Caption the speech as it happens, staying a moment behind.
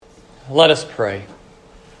Let us pray.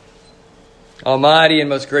 Almighty and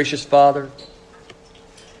most gracious Father,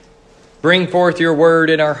 bring forth your word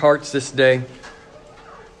in our hearts this day.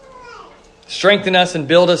 Strengthen us and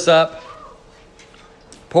build us up.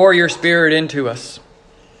 Pour your Spirit into us,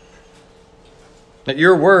 that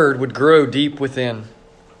your word would grow deep within.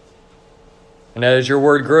 And as your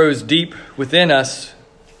word grows deep within us,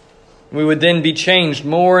 we would then be changed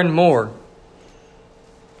more and more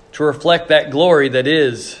to reflect that glory that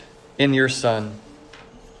is in your Son.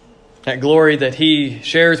 That glory that he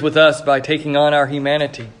shares with us by taking on our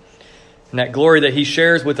humanity. And that glory that he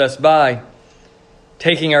shares with us by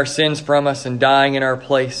taking our sins from us and dying in our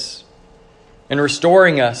place. And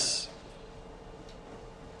restoring us.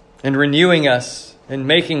 And renewing us. And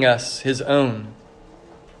making us his own.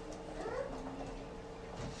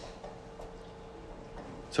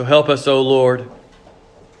 So help us, O Lord.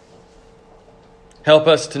 Help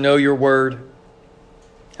us to know your word.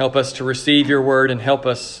 Help us to receive your word, and help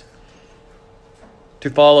us to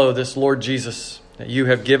follow this Lord Jesus that you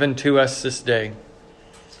have given to us this day.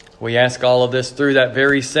 We ask all of this through that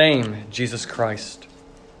very same Jesus Christ.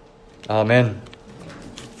 Amen.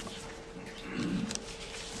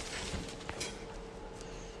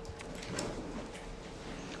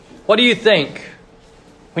 What do you think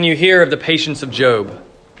when you hear of the patience of Job?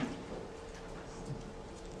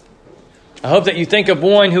 I hope that you think of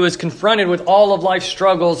one who is confronted with all of life's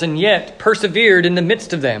struggles and yet persevered in the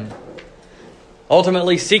midst of them,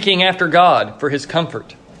 ultimately seeking after God for his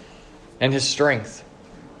comfort and his strength.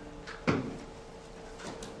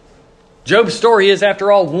 Job's story is,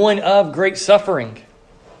 after all, one of great suffering.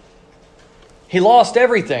 He lost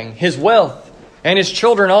everything, his wealth and his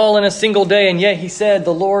children, all in a single day, and yet he said,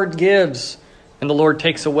 "The Lord gives and the Lord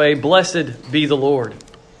takes away. Blessed be the Lord."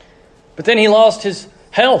 But then he lost his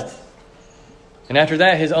health. And after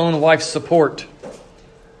that, his own wife's support.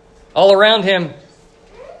 All around him,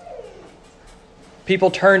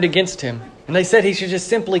 people turned against him. And they said he should just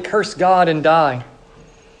simply curse God and die.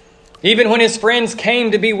 Even when his friends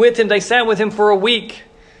came to be with him, they sat with him for a week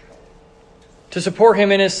to support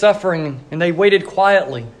him in his suffering. And they waited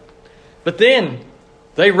quietly. But then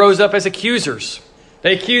they rose up as accusers.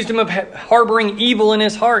 They accused him of harboring evil in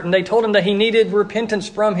his heart. And they told him that he needed repentance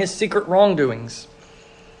from his secret wrongdoings.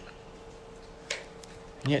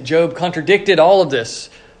 And yet Job contradicted all of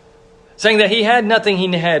this, saying that he had nothing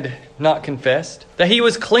he had not confessed, that he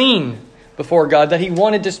was clean before God, that he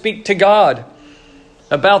wanted to speak to God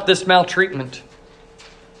about this maltreatment.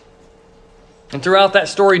 And throughout that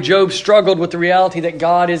story, Job struggled with the reality that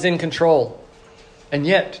God is in control. And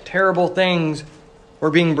yet, terrible things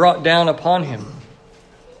were being brought down upon him.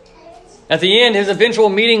 At the end, his eventual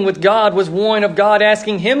meeting with God was one of God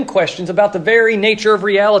asking him questions about the very nature of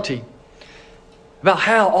reality, about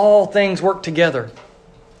how all things work together.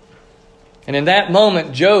 And in that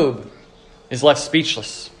moment, Job is left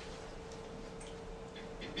speechless.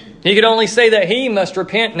 He could only say that he must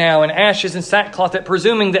repent now in ashes and sackcloth, at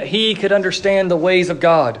presuming that he could understand the ways of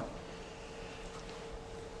God.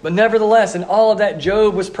 But nevertheless, in all of that,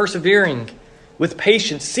 Job was persevering with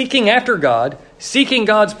patience, seeking after God, seeking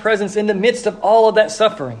God's presence in the midst of all of that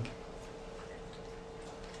suffering.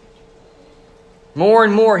 More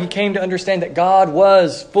and more, he came to understand that God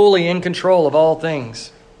was fully in control of all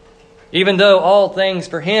things, even though all things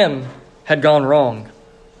for him had gone wrong.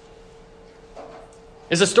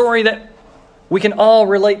 It's a story that we can all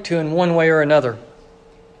relate to in one way or another.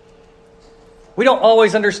 We don't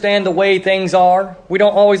always understand the way things are. We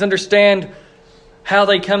don't always understand how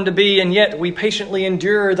they come to be, and yet we patiently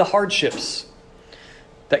endure the hardships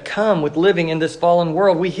that come with living in this fallen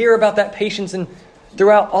world. We hear about that patience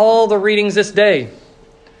throughout all the readings this day.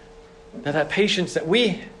 That patience that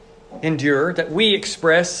we endure, that we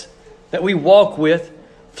express, that we walk with,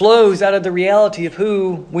 flows out of the reality of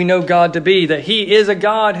who we know God to be. That he is a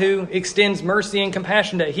God who extends mercy and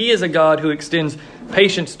compassion. That he is a God who extends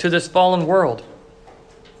patience to this fallen world.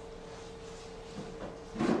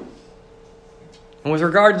 And with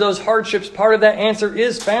regard to those hardships, part of that answer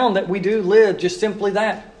is found that we do live just simply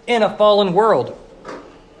that, in a fallen world.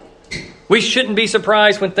 We shouldn't be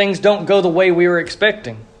surprised when things don't go the way we were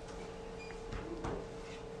expecting.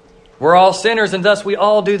 We're all sinners, and thus we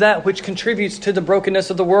all do that which contributes to the brokenness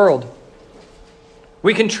of the world.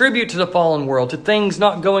 We contribute to the fallen world, to things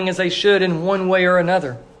not going as they should in one way or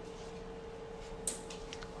another.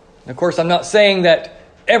 And of course, I'm not saying that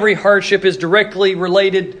every hardship is directly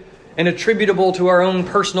related and attributable to our own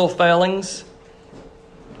personal failings.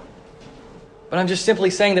 But I'm just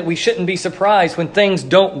simply saying that we shouldn't be surprised when things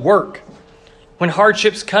don't work, when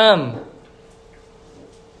hardships come,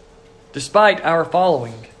 despite our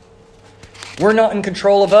following. We're not in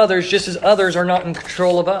control of others, just as others are not in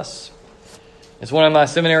control of us. As one of my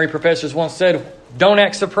seminary professors once said, don't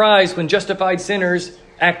act surprised when justified sinners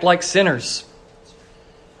act like sinners.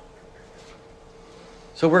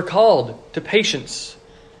 So we're called to patience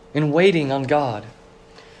in waiting on God.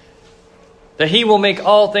 That He will make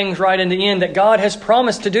all things right in the end, that God has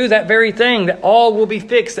promised to do that very thing, that all will be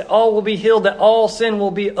fixed, that all will be healed, that all sin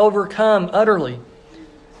will be overcome utterly,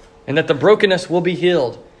 and that the brokenness will be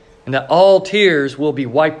healed, and that all tears will be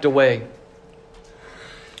wiped away.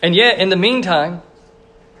 And yet, in the meantime,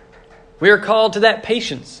 we are called to that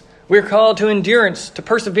patience. We are called to endurance, to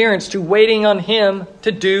perseverance, to waiting on Him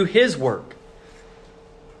to do His work.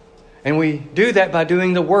 And we do that by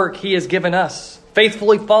doing the work He has given us,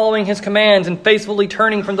 faithfully following His commands and faithfully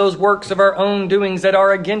turning from those works of our own doings that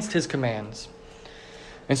are against His commands.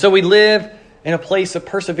 And so we live in a place of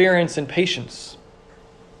perseverance and patience.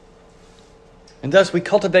 And thus we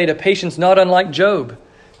cultivate a patience not unlike Job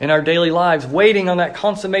in our daily lives, waiting on that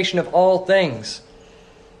consummation of all things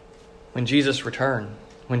when Jesus returns.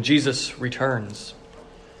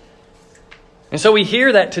 And so we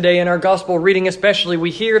hear that today in our gospel reading especially. We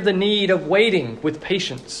hear the need of waiting with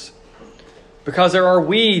patience because there are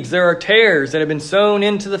weeds, there are tares that have been sown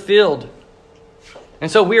into the field. And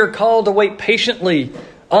so we are called to wait patiently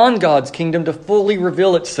on God's kingdom to fully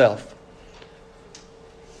reveal itself.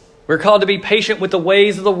 We're called to be patient with the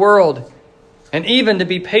ways of the world and even to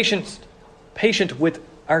be patient with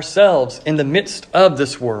ourselves in the midst of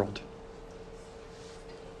this world.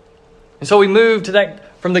 And so we move to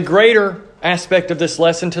that from the greater aspect of this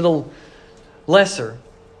lesson to the lesser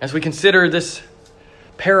as we consider this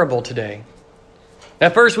parable today.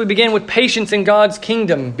 At first, we begin with patience in God's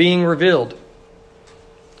kingdom being revealed.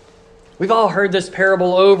 We've all heard this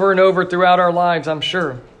parable over and over throughout our lives, I'm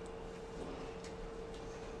sure.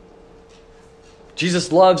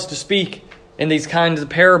 Jesus loves to speak in these kinds of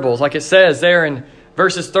parables, like it says there in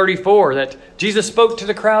verses 34, that Jesus spoke to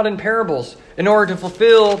the crowd in parables in order to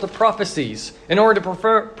fulfill the prophecies, in order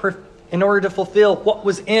to fulfill what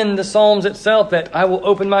was in the Psalms itself, that I will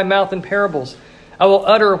open my mouth in parables. I will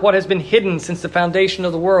utter what has been hidden since the foundation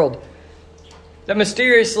of the world. That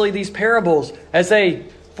mysteriously these parables, as they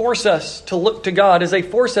force us to look to God, as they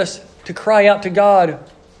force us to cry out to God,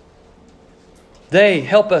 they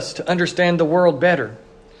help us to understand the world better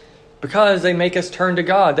because they make us turn to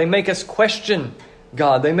God. They make us question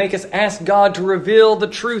God. They make us ask God to reveal the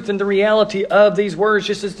truth and the reality of these words,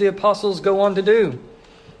 just as the apostles go on to do.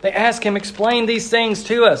 They ask Him, explain these things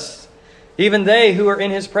to us. Even they who are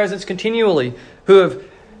in His presence continually, who have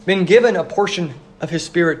been given a portion of His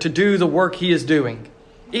Spirit to do the work He is doing.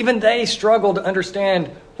 Even they struggle to understand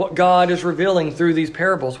what God is revealing through these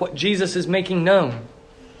parables, what Jesus is making known.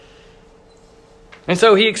 And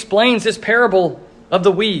so He explains this parable of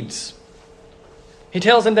the weeds. He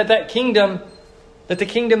tells them that the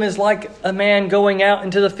kingdom is like a man going out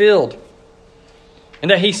into the field, and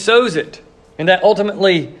that he sows it, and that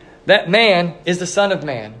ultimately that man is the Son of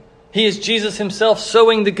Man. He is Jesus Himself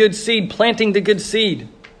sowing the good seed, planting the good seed.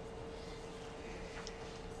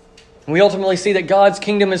 And we ultimately see that God's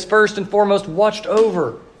kingdom is first and foremost watched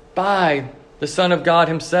over by the Son of God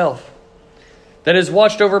Himself. That is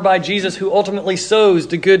watched over by Jesus, who ultimately sows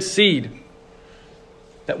the good seed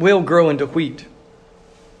that will grow into wheat.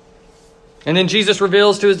 And then Jesus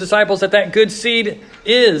reveals to His disciples that good seed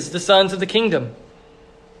is the sons of the kingdom.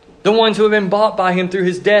 The ones who have been bought by Him through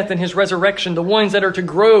His death and His resurrection. The ones that are to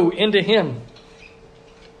grow into Him.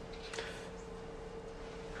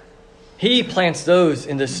 He plants those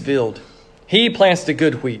in this field. He plants the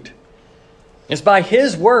good wheat. It's by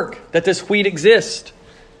His work that this wheat exists.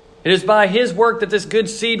 It is by His work that this good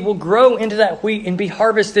seed will grow into that wheat and be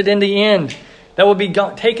harvested in the end. That will be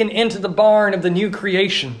taken into the barn of the new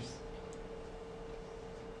creation.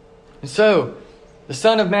 And so, the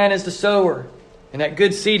Son of Man is the sower. And that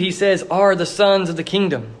good seed, He says, are the sons of the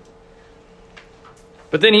kingdom.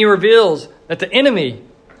 But then He reveals that the enemy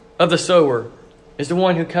of the sower is the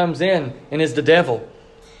one who comes in and is the devil.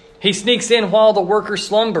 He sneaks in while the workers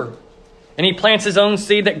slumber. And he plants his own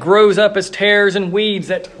seed that grows up as tares and weeds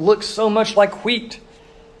that look so much like wheat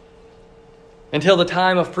until the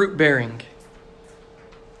time of fruit bearing.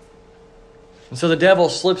 And so the devil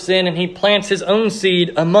slips in and he plants his own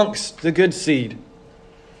seed amongst the good seed.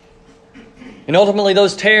 And ultimately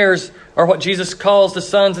those tares are what Jesus calls the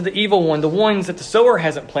sons of the evil one, the ones that the sower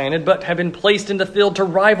hasn't planted but have been placed in the field to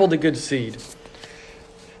rival the good seed.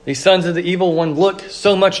 These sons of the evil one look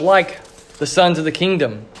so much like the sons of the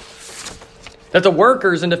kingdom that the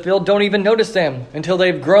workers in the field don't even notice them until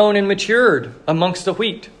they've grown and matured amongst the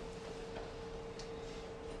wheat.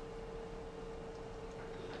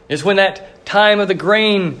 Is when that time of the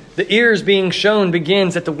grain, the ears being shown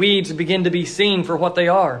begins, that the weeds begin to be seen for what they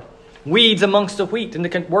are. Weeds amongst the wheat, and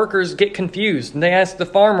the workers get confused, and they ask the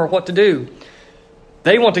farmer what to do.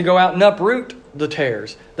 They want to go out and uproot the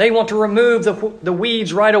tares. They want to remove the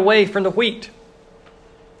weeds right away from the wheat.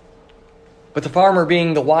 But the farmer,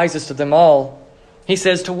 being the wisest of them all, he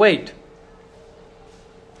says to wait.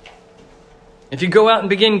 If you go out and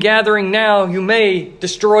begin gathering now, you may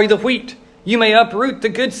destroy the wheat. You may uproot the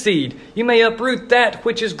good seed. You may uproot that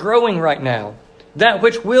which is growing right now, that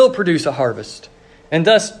which will produce a harvest, and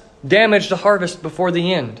thus damage the harvest before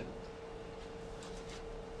the end.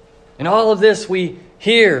 In all of this, we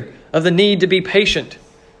hear of the need to be patient.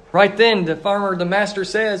 Right then, the master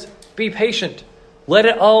says, be patient. Let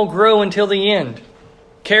it all grow until the end.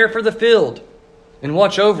 Care for the field and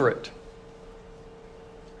watch over it.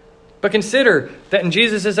 But consider that in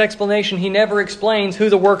Jesus' explanation, he never explains who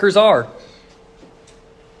the workers are.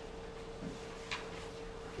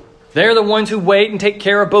 They're the ones who wait and take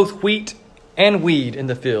care of both wheat and weed in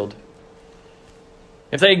the field.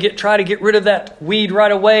 If they try to get rid of that weed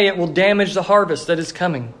right away, it will damage the harvest that is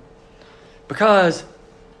coming. Because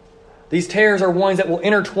these tares are ones that will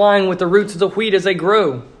intertwine with the roots of the wheat as they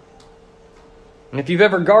grow. And if you've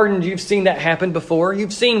ever gardened, you've seen that happen before.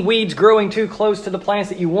 You've seen weeds growing too close to the plants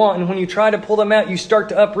that you want, and when you try to pull them out, you start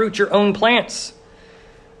to uproot your own plants.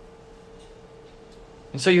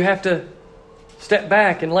 And so you have to step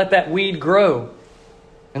back and let that weed grow,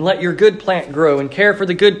 and let your good plant grow, and care for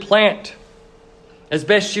the good plant as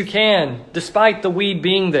best you can, despite the weed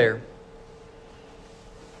being there.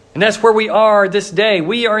 And that's where we are this day.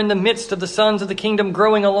 We are in the midst of the sons of the kingdom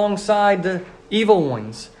growing alongside the evil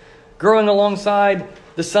ones, growing alongside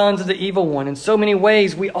the sons of the evil one. In so many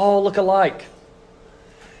ways, we all look alike.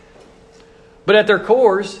 But at their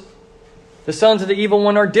cores, the sons of the evil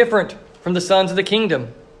one are different from the sons of the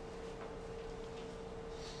kingdom.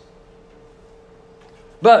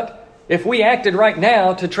 But if we acted right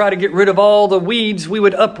now to try to get rid of all the weeds, we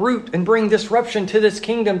would uproot and bring disruption to this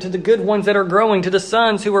kingdom, to the good ones that are growing, to the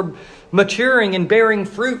sons who are maturing and bearing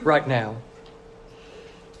fruit right now.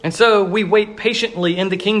 And so we wait patiently in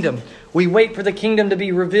the kingdom. We wait for the kingdom to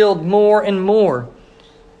be revealed more and more.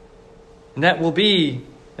 And that will be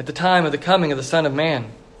at the time of the coming of the Son of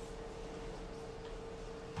Man.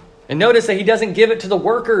 And notice that he doesn't give it to the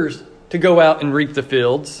workers to go out and reap the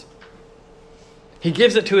fields. He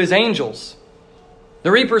gives it to his angels.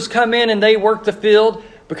 The reapers come in and they work the field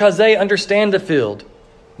because they understand the field.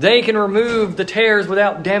 They can remove the tares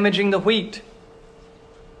without damaging the wheat.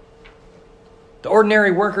 The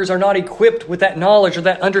ordinary workers are not equipped with that knowledge or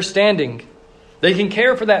that understanding. They can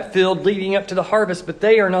care for that field leading up to the harvest, but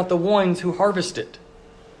they are not the ones who harvest it.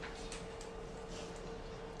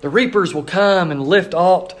 The reapers will come and lift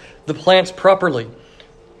out the plants properly,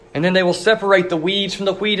 and then they will separate the weeds from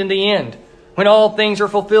the wheat in the end. When all things are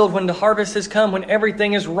fulfilled, when the harvest has come, when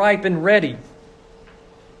everything is ripe and ready.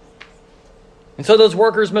 And so those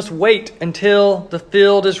workers must wait until the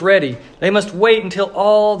field is ready. They must wait until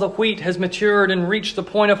all the wheat has matured and reached the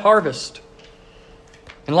point of harvest.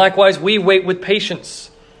 And likewise, we wait with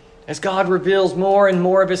patience as God reveals more and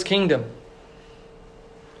more of his kingdom.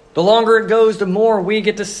 The longer it goes, the more we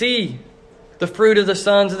get to see the fruit of the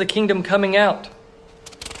sons of the kingdom coming out.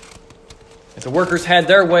 If the workers had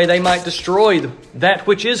their way, they might destroy that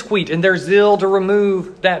which is wheat in their zeal to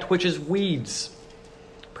remove that which is weeds,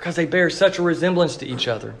 because they bear such a resemblance to each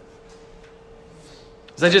other.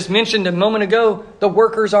 As I just mentioned a moment ago, the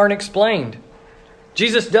workers aren't explained.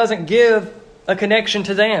 Jesus doesn't give a connection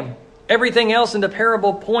to them. Everything else in the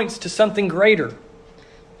parable points to something greater,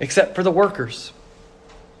 except for the workers.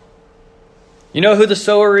 You know who the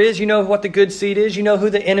sower is. You know what the good seed is. You know who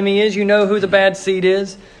the enemy is. You know who the bad seed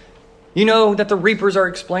is. You know that the reapers are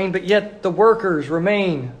explained, but yet the workers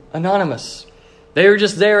remain anonymous. They are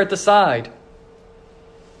just there at the side.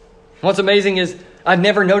 What's amazing is I've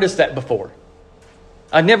never noticed that before.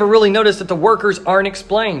 I've never really noticed that the workers aren't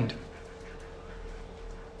explained.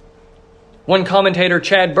 One commentator,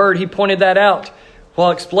 Chad Bird, he pointed that out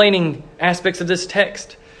while explaining aspects of this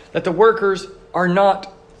text, that the workers are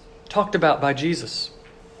not talked about by Jesus.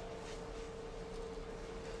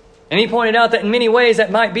 And he pointed out that in many ways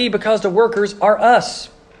that might be because the workers are us.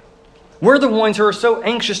 We're the ones who are so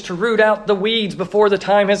anxious to root out the weeds before the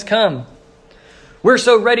time has come. We're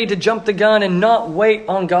so ready to jump the gun and not wait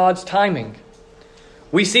on God's timing.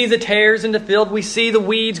 We see the tares in the field, we see the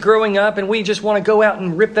weeds growing up, and we just want to go out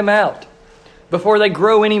and rip them out before they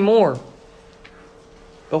grow anymore.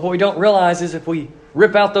 But what we don't realize is if we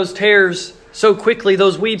rip out those tares so quickly,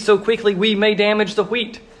 those weeds so quickly, we may damage the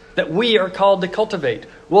wheat that we are called to cultivate.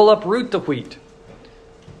 We'll uproot the wheat.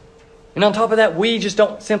 And on top of that, we just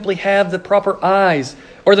don't simply have the proper eyes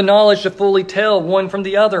or the knowledge to fully tell one from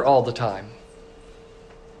the other all the time.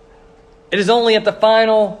 It is only at the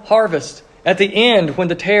final harvest, at the end, when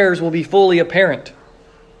the tares will be fully apparent.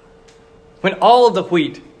 When all of the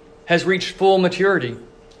wheat has reached full maturity,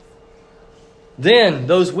 then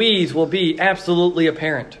those weeds will be absolutely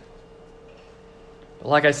apparent. But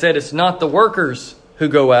like I said, it's not the workers who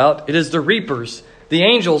go out, it is the reapers, the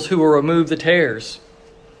angels who will remove the tares.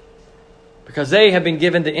 Because they have been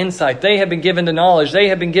given the insight, they have been given the knowledge, they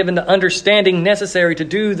have been given the understanding necessary to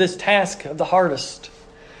do this task of the harvest.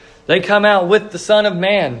 They come out with the Son of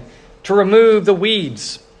Man to remove the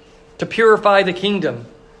weeds, to purify the kingdom,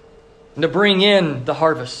 and to bring in the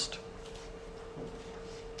harvest.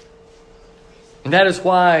 And that is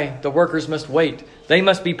why the workers must wait. They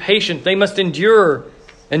must be patient. They must endure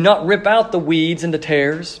and not rip out the weeds and the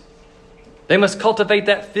tares. They must cultivate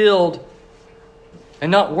that field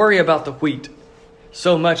and not worry about the wheat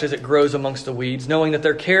so much as it grows amongst the weeds, knowing that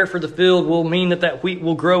their care for the field will mean that that wheat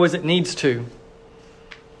will grow as it needs to.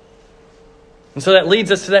 And so that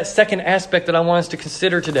leads us to that second aspect that I want us to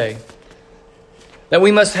consider today. That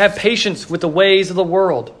we must have patience with the ways of the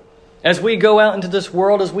world. As we go out into this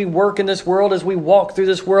world, as we work in this world, as we walk through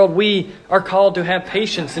this world, we are called to have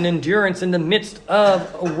patience and endurance in the midst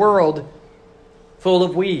of a world full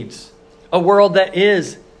of weeds. A world that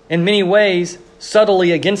is, in many ways,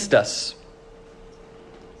 subtly against us.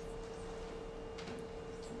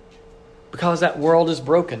 Because that world is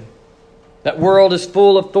broken. That world is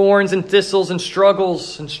full of thorns and thistles and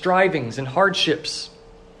struggles and strivings and hardships.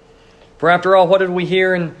 For after all, what did we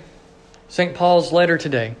hear in St. Paul's letter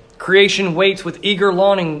today? Creation waits with eager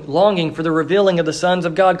longing for the revealing of the sons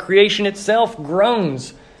of God. Creation itself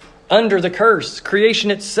groans under the curse.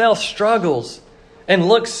 Creation itself struggles and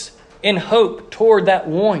looks in hope toward that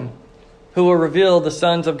one who will reveal the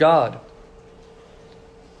sons of God.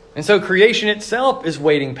 And so creation itself is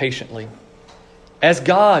waiting patiently as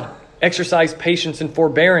God exercised patience and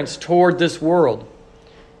forbearance toward this world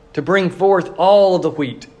to bring forth all of the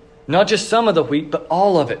wheat, not just some of the wheat, but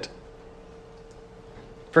all of it.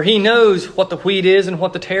 For He knows what the wheat is and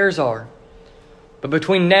what the tares are. But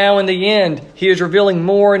between now and the end, He is revealing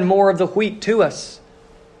more and more of the wheat to us.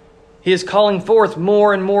 He is calling forth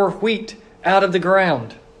more and more wheat out of the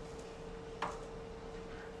ground.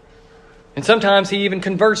 And sometimes He even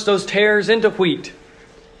converts those tares into wheat,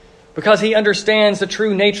 because He understands the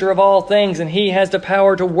true nature of all things and He has the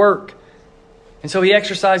power to work. And so He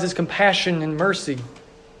exercises compassion and mercy.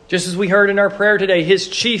 Just as we heard in our prayer today, His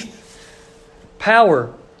chief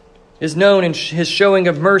power is known in His showing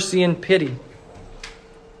of mercy and pity.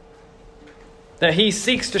 That He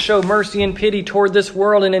seeks to show mercy and pity toward this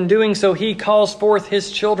world, and in doing so He calls forth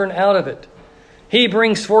His children out of it. He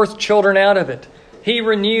brings forth children out of it. He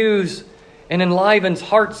renews and enlivens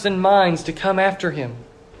hearts and minds to come after Him.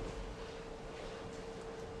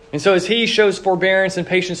 And so as He shows forbearance and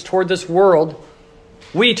patience toward this world,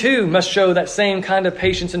 we too must show that same kind of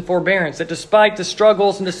patience and forbearance, that despite the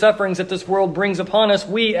struggles and the sufferings that this world brings upon us,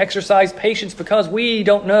 we exercise patience because we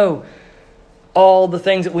don't know all the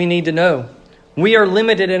things that we need to know. We are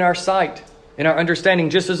limited in our sight, in our understanding,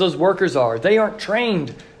 just as those workers are. They aren't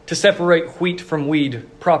trained to separate wheat from weed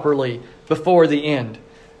properly before the end.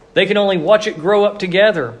 They can only watch it grow up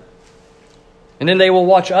together. And then they will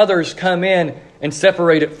watch others come in and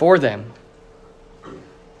separate it for them.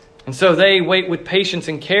 And so they wait with patience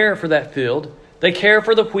and care for that field. They care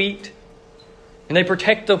for the wheat, and they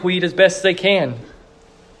protect the wheat as best they can.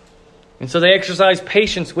 And so they exercise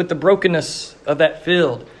patience with the brokenness of that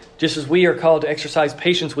field, just as we are called to exercise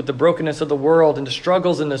patience with the brokenness of the world and the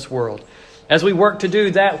struggles in this world, as we work to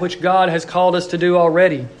do that which God has called us to do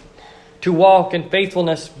already, to walk in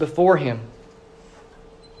faithfulness before Him,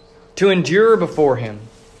 to endure before Him,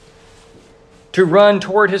 to run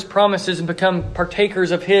toward His promises and become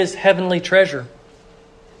partakers of His heavenly treasure.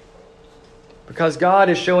 Because God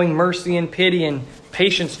is showing mercy and pity and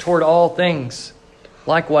patience toward all things.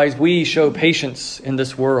 Likewise, we show patience in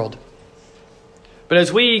this world. But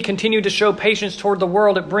as we continue to show patience toward the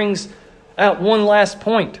world, it brings out one last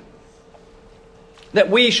point. That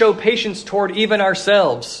we show patience toward even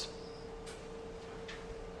ourselves.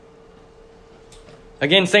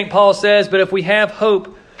 Again, St. Paul says, "But if we have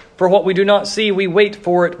hope for what we do not see, we wait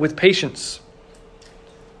for it with patience."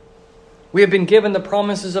 We have been given the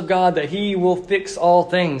promises of God that He will fix all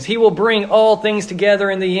things. He will bring all things together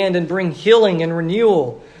in the end and bring healing and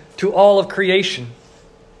renewal to all of creation.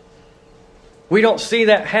 We don't see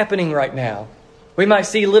that happening right now. We might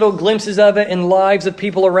see little glimpses of it in lives of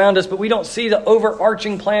people around us, but we don't see the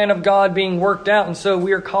overarching plan of God being worked out, and so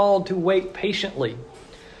we are called to wait patiently.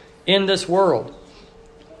 in this world,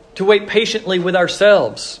 to wait patiently with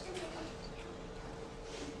ourselves.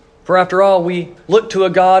 For after all, we look to a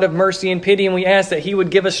God of mercy and pity, and we ask that He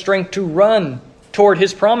would give us strength to run toward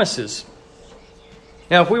His promises.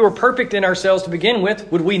 Now, if we were perfect in ourselves to begin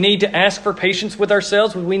with, would we need to ask for patience with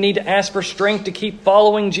ourselves? Would we need to ask for strength to keep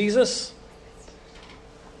following Jesus?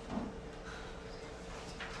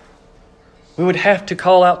 We would have to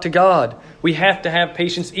call out to God. We have to have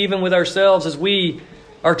patience even with ourselves as we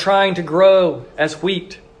are trying to grow as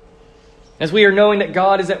wheat. As we are knowing that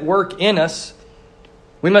God is at work in us,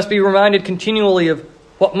 we must be reminded continually of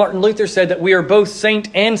what Martin Luther said, that we are both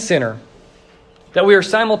saint and sinner. That we are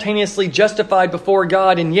simultaneously justified before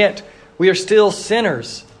God, and yet we are still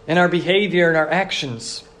sinners in our behavior and our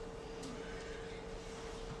actions.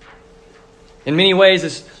 In many ways,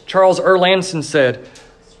 as Charles Erlandson said,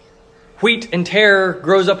 wheat and tare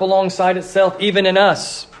grows up alongside itself even in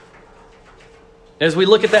us. As we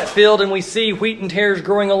look at that field and we see wheat and tares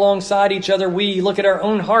growing alongside each other, we look at our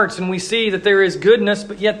own hearts and we see that there is goodness,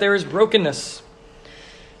 but yet there is brokenness.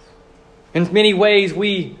 In many ways,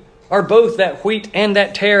 we are both that wheat and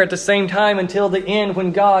that tare at the same time until the end,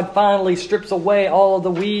 when God finally strips away all of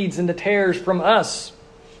the weeds and the tares from us.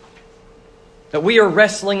 That we are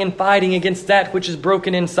wrestling and fighting against that which is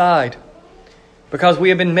broken inside. Because we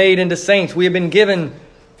have been made into saints. We have been given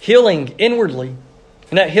healing inwardly.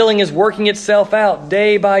 And that healing is working itself out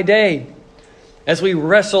day by day as we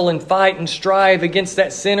wrestle and fight and strive against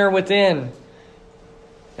that sinner within.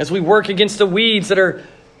 As we work against the weeds that are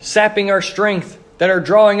sapping our strength, that are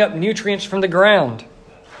drawing up nutrients from the ground.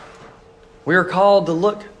 We are called to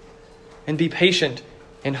look and be patient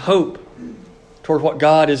and hope toward what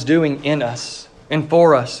God is doing in us and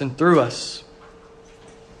for us and through us.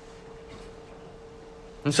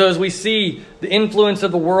 And so as we see the influence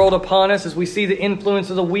of the world upon us, as we see the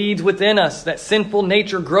influence of the weeds within us, that sinful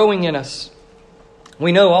nature growing in us,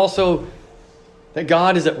 we know also that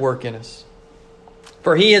God is at work in us.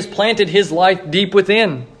 For He has planted His life deep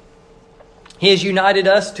within. He has united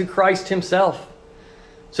us to Christ Himself,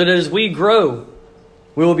 so that as we grow,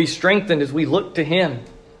 we will be strengthened as we look to Him,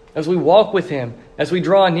 as we walk with Him, as we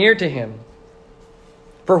draw near to Him.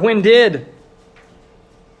 For when did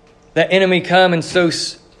that enemy come and sow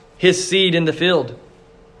his seed in the field?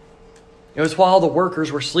 It was while the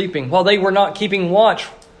workers were sleeping, while they were not keeping watch,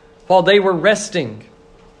 while they were resting.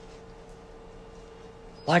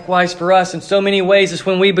 Likewise for us, in so many ways, it's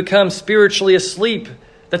when we become spiritually asleep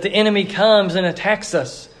that the enemy comes and attacks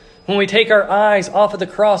us. When we take our eyes off of the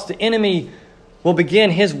cross, the enemy will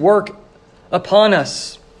begin his work upon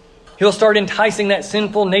us. He'll start enticing that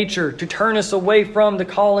sinful nature to turn us away from the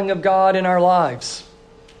calling of God in our lives.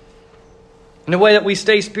 And the way that we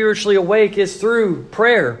stay spiritually awake is through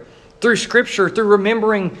prayer, through Scripture, through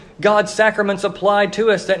remembering God's sacraments applied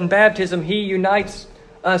to us, that in baptism He unites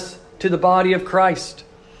us to the body of Christ,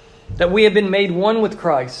 that we have been made one with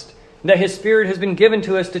Christ, that His Spirit has been given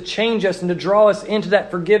to us to change us and to draw us into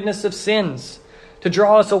that forgiveness of sins, to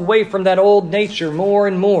draw us away from that old nature more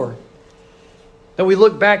and more. That we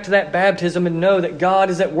look back to that baptism and know that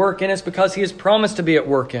God is at work in us because He has promised to be at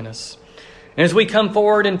work in us. And as we come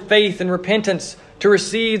forward in faith and repentance to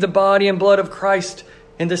receive the body and blood of Christ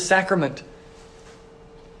in the sacrament,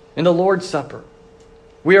 in the Lord's Supper,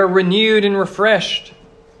 we are renewed and refreshed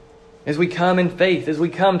as we come in faith, as we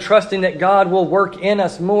come trusting that God will work in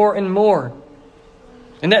us more and more.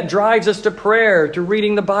 And that drives us to prayer, to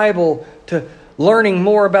reading the Bible, to learning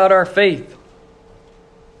more about our faith.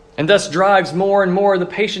 And thus drives more and more the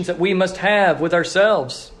patience that we must have with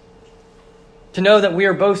ourselves. To know that we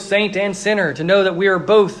are both saint and sinner. To know that we are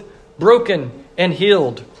both broken and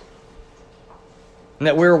healed. And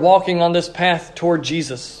that we are walking on this path toward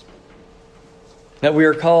Jesus. That we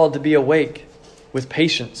are called to be awake with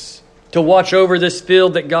patience. To watch over this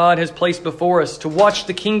field that God has placed before us. To watch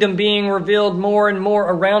the kingdom being revealed more and more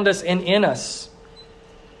around us and in us.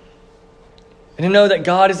 And to know that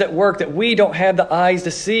God is at work, that we don't have the eyes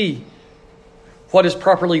to see what is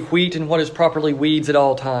properly wheat and what is properly weeds at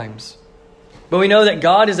all times. But we know that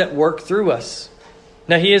God is at work through us.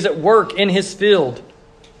 That He is at work in His field.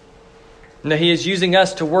 And that He is using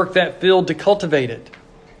us to work that field, to cultivate it.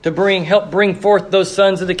 To help bring forth those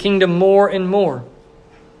sons of the kingdom more and more.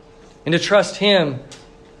 And to trust Him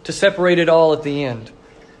to separate it all at the end.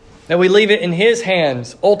 That we leave it in His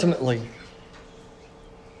hands ultimately.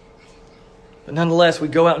 But nonetheless, we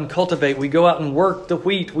go out and cultivate. We go out and work the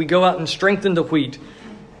wheat. We go out and strengthen the wheat.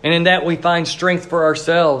 And in that we find strength for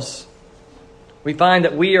ourselves. We find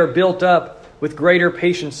that we are built up with greater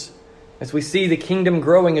patience as we see the kingdom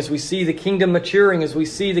growing, as we see the kingdom maturing, as we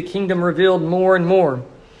see the kingdom revealed more and more.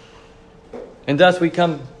 And thus we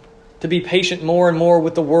come to be patient more and more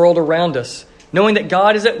with the world around us, knowing that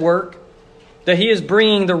God is at work, that He is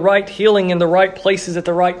bringing the right healing in the right places at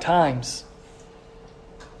the right times.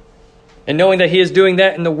 And knowing that He is doing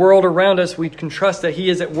that in the world around us, we can trust that He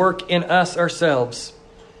is at work in us ourselves.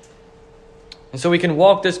 And so we can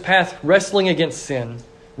walk this path wrestling against sin,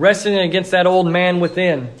 wrestling against that old man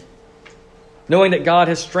within, knowing that God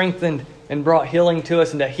has strengthened and brought healing to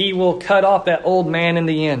us and that He will cut off that old man in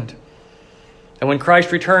the end. And when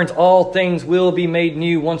Christ returns, all things will be made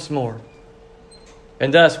new once more.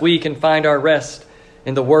 And thus we can find our rest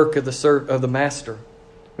in the work of the Master.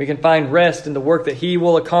 We can find rest in the work that He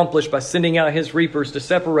will accomplish by sending out His reapers to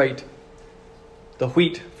separate the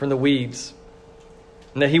wheat from the weeds.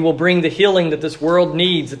 And that He will bring the healing that this world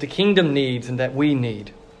needs, that the kingdom needs, and that we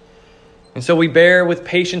need. And so we bear with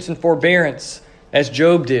patience and forbearance, as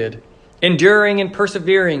Job did, enduring and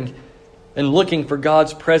persevering and looking for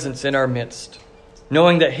God's presence in our midst,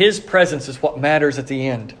 knowing that His presence is what matters at the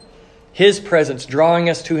end. His presence, drawing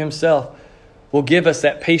us to Himself, will give us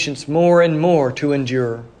that patience more and more to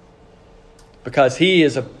endure. Because He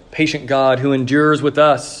is a patient God who endures with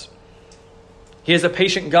us. He is a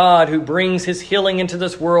patient God who brings His healing into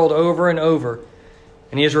this world over and over.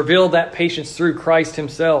 And He has revealed that patience through Christ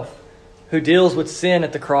Himself, who deals with sin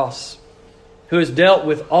at the cross, who has dealt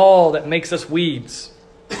with all that makes us weeds,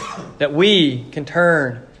 that we can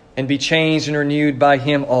turn and be changed and renewed by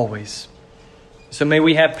Him always. So may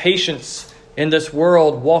we have patience in this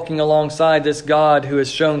world, walking alongside this God who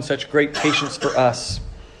has shown such great patience for us,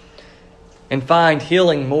 and find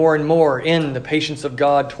healing more and more in the patience of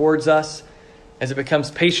God towards us as it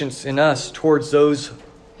becomes patience in us towards those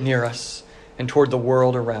near us and toward the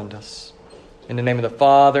world around us. In the name of the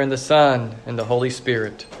Father, and the Son, and the Holy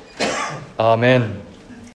Spirit. Amen.